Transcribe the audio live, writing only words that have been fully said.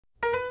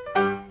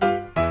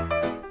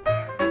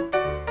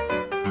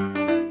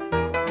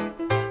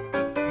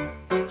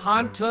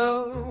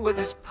Hunter with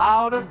his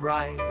powder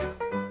bright,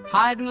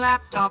 hiding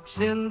laptops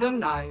in the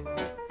night.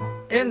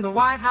 In the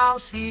White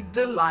House he'd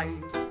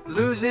delight,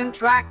 losing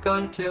track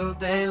until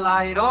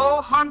daylight. Oh,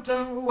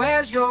 Hunter,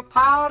 where's your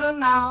powder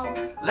now?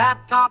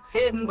 Laptop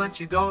hidden, but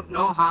you don't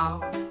know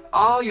how.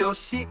 All your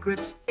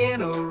secrets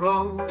in a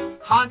row.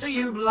 Hunter,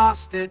 you've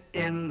lost it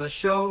in the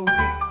show.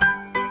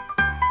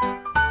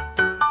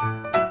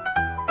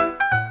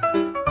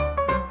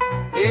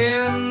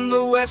 In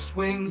the West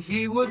Wing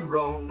he would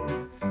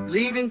roam,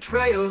 leaving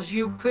trails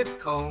you could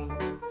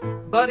comb.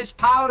 But his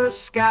powder's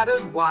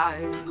scattered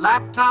wide,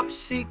 laptop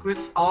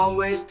secrets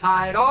always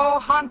tied. Oh,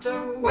 Hunter,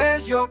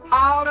 where's your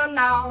powder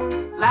now?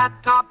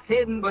 Laptop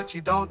hidden, but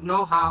you don't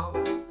know how.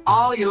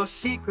 All your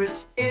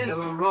secrets in a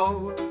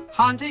row.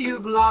 Hunter,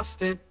 you've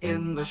lost it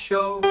in the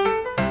show.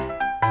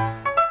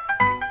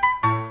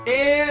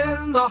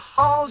 In the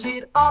halls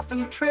he'd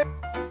often trip,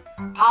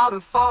 powder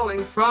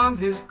falling from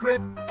his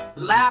grip,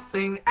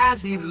 laughing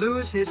as he'd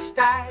lose his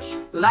stash,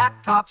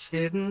 laptops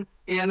hidden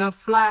in a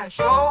flash.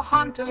 Oh,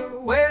 Hunter,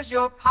 where's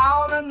your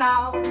powder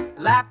now?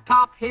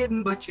 Laptop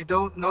hidden, but you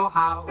don't know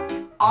how.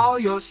 All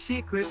your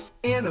secrets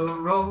in a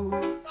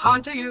row.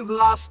 Hunter, you've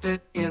lost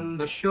it in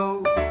the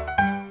show.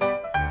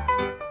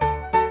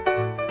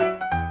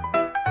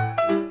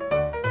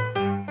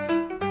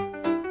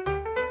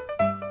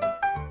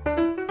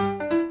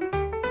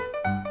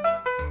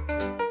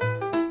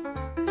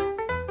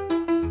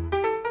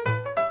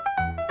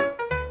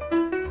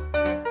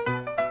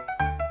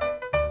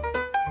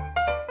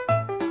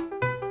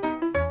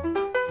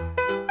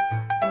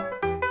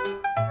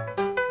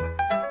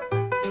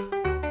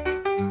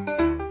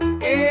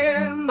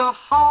 In the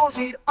halls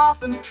he'd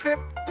often trip,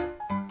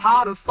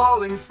 powder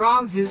falling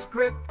from his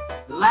grip,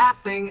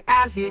 laughing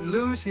as he'd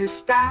lose his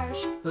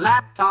stash,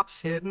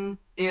 laptops hidden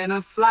in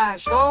a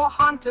flash. Oh,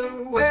 Hunter,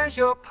 where's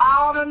your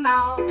powder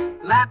now?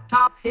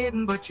 Laptop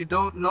hidden, but you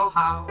don't know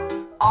how.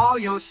 All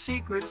your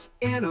secrets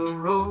in a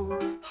row.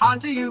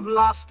 Hunter, you've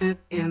lost it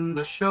in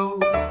the show.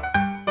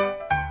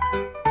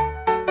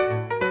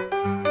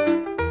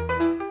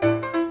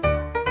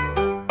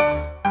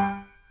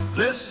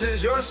 This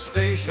is your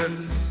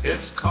station,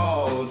 it's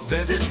called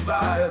Vintage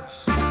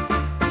Vibes.